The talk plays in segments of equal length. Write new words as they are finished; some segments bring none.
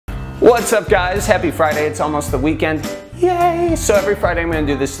What's up, guys? Happy Friday. It's almost the weekend. Yay! So every Friday I'm going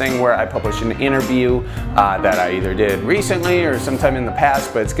to do this thing where I publish an interview that I either did recently or sometime in the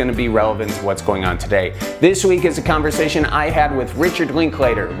past, but it's going to be relevant to what's going on today. This week is a conversation I had with Richard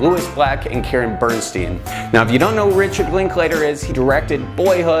Linklater, Lewis Black, and Karen Bernstein. Now, if you don't know who Richard Linklater is, he directed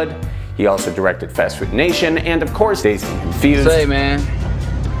Boyhood, he also directed Fast Food Nation, and of course, Dazed and Confused. Say, man,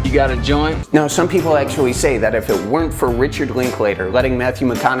 you got a joint? Now, some people actually say that if it weren't for Richard Linklater letting Matthew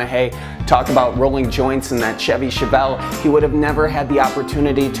McConaughey talk about rolling joints in that Chevy Chevelle, he would have never had the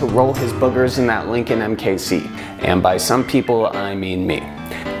opportunity to roll his boogers in that Lincoln MKC. And by some people, I mean me.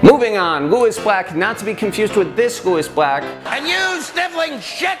 Moving on, Lewis Black, not to be confused with this Lewis Black. And you sniveling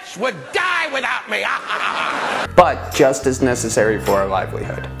shits would die without me. But just as necessary for our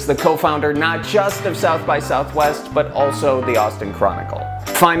livelihood. He's the co-founder not just of South by Southwest, but also the Austin Chronicle.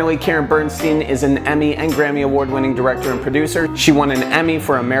 Finally, Karen Bernstein is an Emmy and Grammy award-winning director and producer. She won an Emmy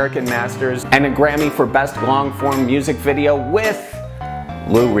for American Masters and a Grammy for Best Long-Form Music Video with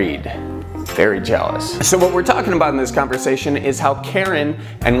Lou Reed. Very jealous. So what we're talking about in this conversation is how Karen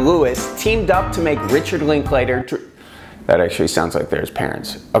and Lewis teamed up to make Richard Linklater. That actually sounds like they're his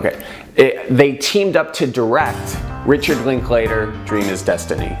parents. Okay. They teamed up to direct Richard Linklater, Dream is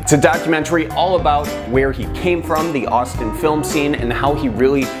Destiny. It's a documentary all about where he came from, the Austin film scene, and how he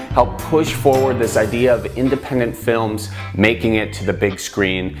really helped push forward this idea of independent films making it to the big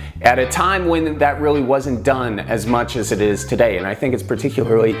screen at a time when that really wasn't done as much as it is today. And I think it's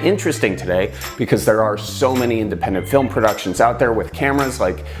particularly interesting today because there are so many independent film productions out there with cameras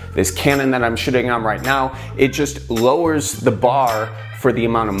like this Canon that I'm shooting on right now. It just lowers the bar for the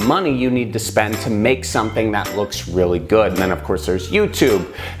amount of money you need to spend to make something that looks really good. And then of course there's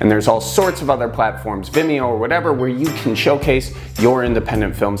YouTube, and there's all sorts of other platforms, Vimeo or whatever, where you can showcase your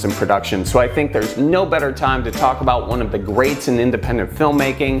independent films and production. So I think there's no better time to talk about one of the greats in independent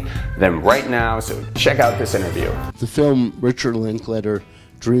filmmaking than right now, so check out this interview. The film Richard Linklater,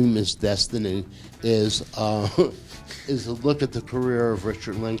 Dream is Destiny, is a look at the career of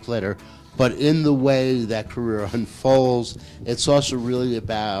Richard Linklater. But in the way that career unfolds, it's also really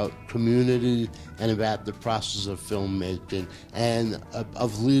about community and about the process of filmmaking and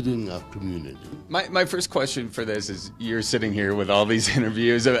of leading a community. My first question for this is, you're sitting here with all these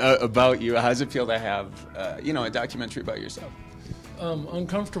interviews about you. How does it feel to have, a documentary about yourself?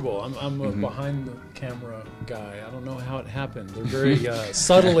 Uncomfortable. I'm a behind the camera guy. I don't know how it happened. They're very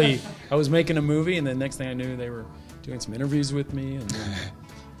subtly. I was making a movie, and the next thing I knew, they were doing some interviews with me, and then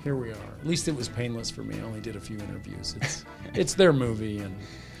here we are. At least it was painless for me. I only did a few interviews. It's their movie, and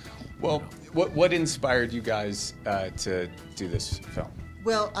well, what inspired you guys to do this film?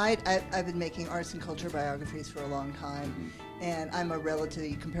 Well, I've been making arts and culture biographies for a long time, and I'm a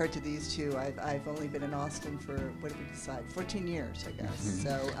relatively, compared to these two, I've only been in Austin for, what did we decide, 14 years, I guess.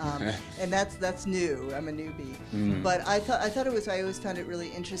 So, and that's new. I'm a newbie. But I always found it really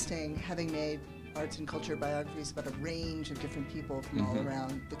interesting, having made arts and culture biographies about a range of different people from all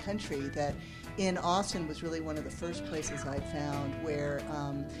around the country, that in Austin was really one of the first places I found where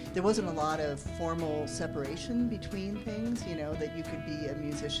there wasn't a lot of formal separation between things, that you could be a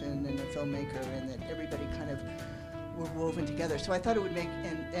musician and a filmmaker, and that everybody kind of were woven together. So I thought it would make,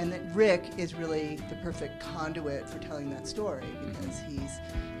 and that Rick is really the perfect conduit for telling that story, because he's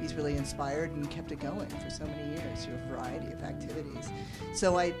really inspired and kept it going for so many years through a variety of activities.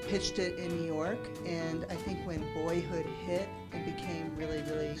 So I pitched it in New York, and I think when Boyhood hit, it became really,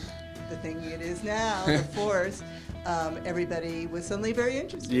 really the thing it is now, the force. Everybody was suddenly very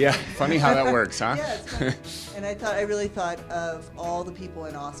interested. Yeah, funny how that works, huh? Yeah, it's funny. And I really thought of all the people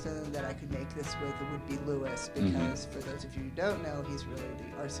in Austin that I could make this with, it would be Lewis, because for those of you who don't know, he's really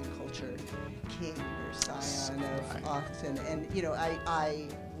the arts and culture king or scion of Austin. And I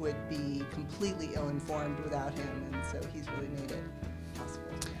would be completely ill-informed without him, and so he's really made it possible.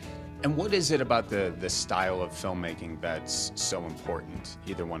 And what is it about the style of filmmaking that's so important?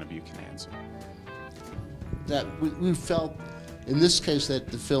 Either one of you can answer. That we felt, in this case,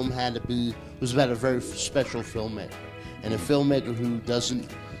 that the film was about a very special filmmaker, and a filmmaker who doesn't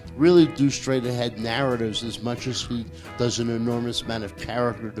really do straight-ahead narratives as much as he does an enormous amount of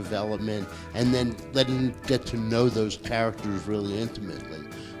character development, and then letting you get to know those characters really intimately.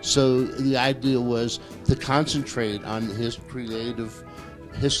 So the idea was to concentrate on his creative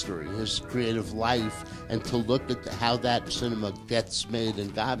history, his creative life, and to look at how that cinema gets made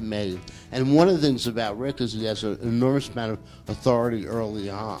and got made. And one of the things about Rick is he has an enormous amount of authority early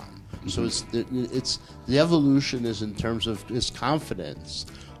on. So the evolution is in terms of his confidence,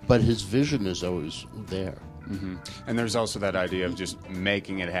 but his vision is always there. And there's also that idea of just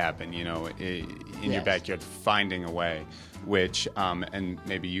making it happen, you know, in your backyard, finding a way, which, and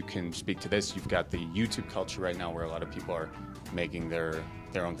maybe you can speak to this, you've got the YouTube culture right now where a lot of people are making their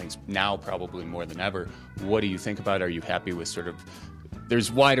own things now, probably more than ever. What do you think about it? Are you happy with sort of,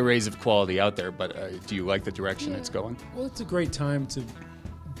 there's wide arrays of quality out there, but do you like the direction it's going? Well, it's a great time to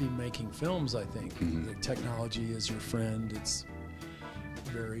be making films, I think. The technology is your friend. It's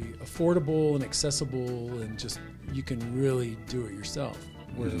very affordable and accessible, and just you can really do it yourself,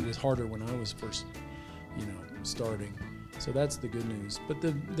 where it was harder when I was first, you know, starting. So that's the good news. But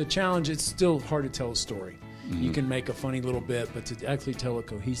the challenge, it's still hard to tell a story. You can make a funny little bit, but to actually tell a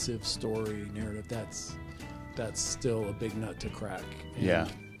cohesive story, narrative, that's still a big nut to crack. And,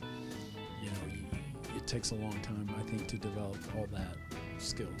 you know, it takes a long time, I think, to develop all that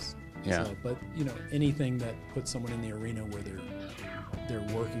skills. So, but you know, anything that puts someone in the arena where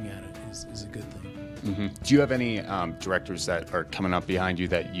they're working at it is a good thing. Do you have any directors that are coming up behind you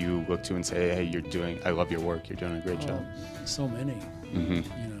that you look to and say, hey, I love your work, you're doing a great job? So many. You know,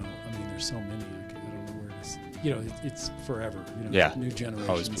 I mean, there's so many. I don't know where it is. You know, it's forever. You know, new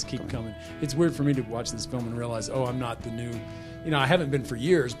generations keep coming. It's weird for me to watch this film and realize, oh, I'm not the new. You know, I haven't been for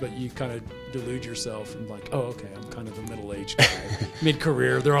years, but you kind of delude yourself and like, oh, okay, I'm kind of a middle-aged guy,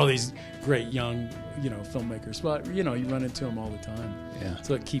 mid-career. There are all these great young, you know, filmmakers, but you know, you run into them all the time.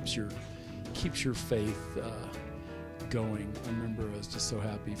 So it keeps your faith going. I remember I was just so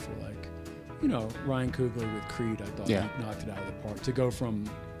happy for, like, you know, Ryan Coogler with Creed. I thought he knocked it out of the park. To go from,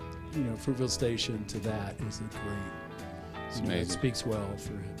 you know, Fruitvale Station to that is a great. It's amazing. It speaks well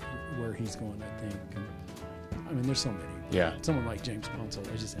for where he's going, I think. And, I mean, there's so many. Someone like James Ponsel,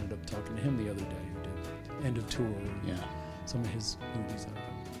 I just ended up talking to him the other day, who did End of Tour. Some of his movies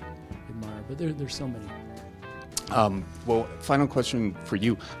I admire, but there's so many. Well, final question for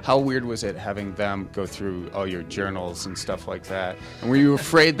you. How weird was it having them go through all your journals and stuff like that? And were you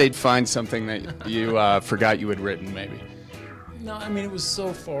afraid they'd find something that you forgot you had written, maybe? No, I mean, it was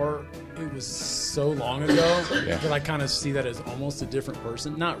so long ago that I kind of see that as almost a different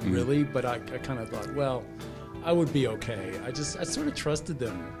person. Not really, but I kind of thought, well, I would be okay. I sort of trusted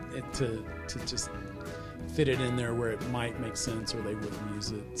them to just fit it in there where it might make sense or they wouldn't use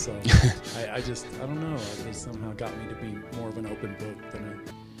it. So I don't know. They somehow got me to be more of an open book than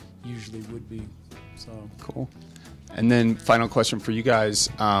I usually would be. So cool. And then final question for you guys.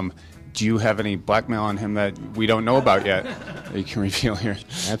 Do you have any blackmail on him that we don't know about yet that you can reveal here?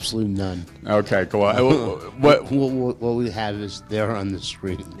 Absolutely none. Okay, go on. What we have is there on the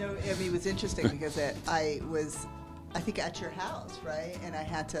screen. No, I mean, it was interesting because I was, I think, at your house, right? And I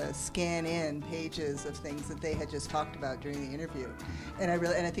had to scan in pages of things that they had just talked about during the interview. And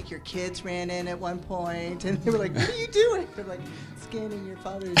I think your kids ran in at one point, and they were like, "What are you doing?" I'm like, "Scanning your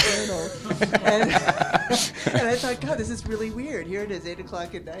father's journal." and I thought, God, this is really weird. Here it is, 8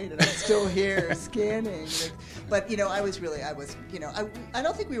 o'clock at night, and I'm still here scanning. Like, but you know, I was, you know, I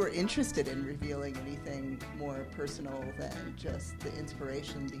don't think we were interested in revealing anything more personal than just the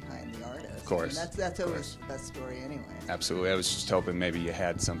inspiration behind the artist. Of course. I mean, that's always the best story anyway. Absolutely. I was just hoping maybe you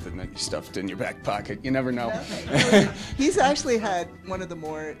had something that you stuffed in your back pocket. You never know. He's actually had one of the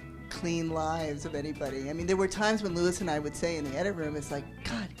more clean lives of anybody. I mean, there were times when Lewis and I would say in the edit room, it's like,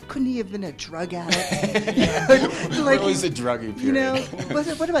 God, couldn't he have been a drug addict? Like, what was the druggy period? You know,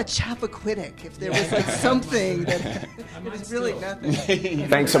 what about Chappaquiddick? If there was like something that it was really nothing.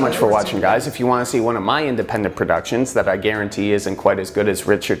 Thanks so much for watching, guys. If you want to see one of my independent productions that I guarantee isn't quite as good as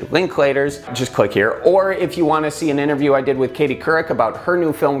Richard Linklater's, just click here. Or if you want to see an interview I did with Katie Couric about her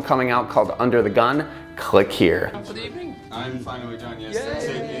new film coming out called Under the Gun, click here. For the evening? I'm finally done, yes.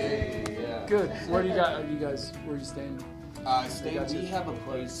 Good. Where do you guys, where are you staying? We have a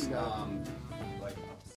place